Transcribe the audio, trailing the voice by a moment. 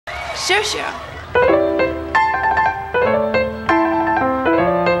Sure, sure.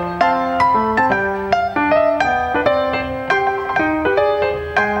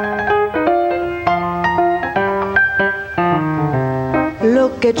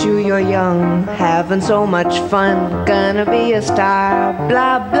 Look at you, you're young, having so much fun. Gonna be a star,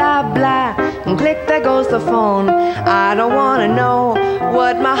 blah, blah, blah. And click, there goes the phone. I don't wanna know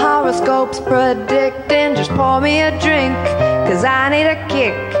what my horoscope's predicting. Just pour me a drink, cause I need a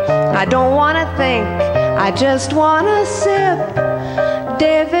kick. I don't wanna think, I just wanna sip.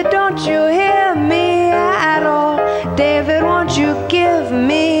 David, don't you hear me at all? David, won't you give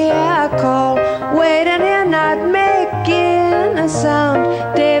me a call? Waiting here, not making a sound.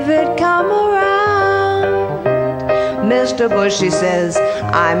 David, come around. Mr. Bush, he says,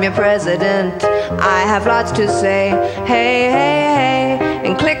 I'm your president. I have lots to say. Hey, hey, hey.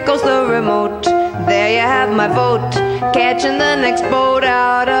 And click goes the remote. There you have my vote. Catching the next boat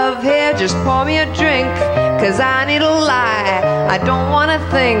out of here. Just pour me a drink, cause I need a lie. I don't wanna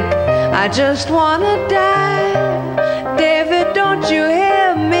think, I just wanna die. David, don't you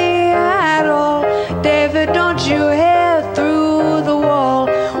hear me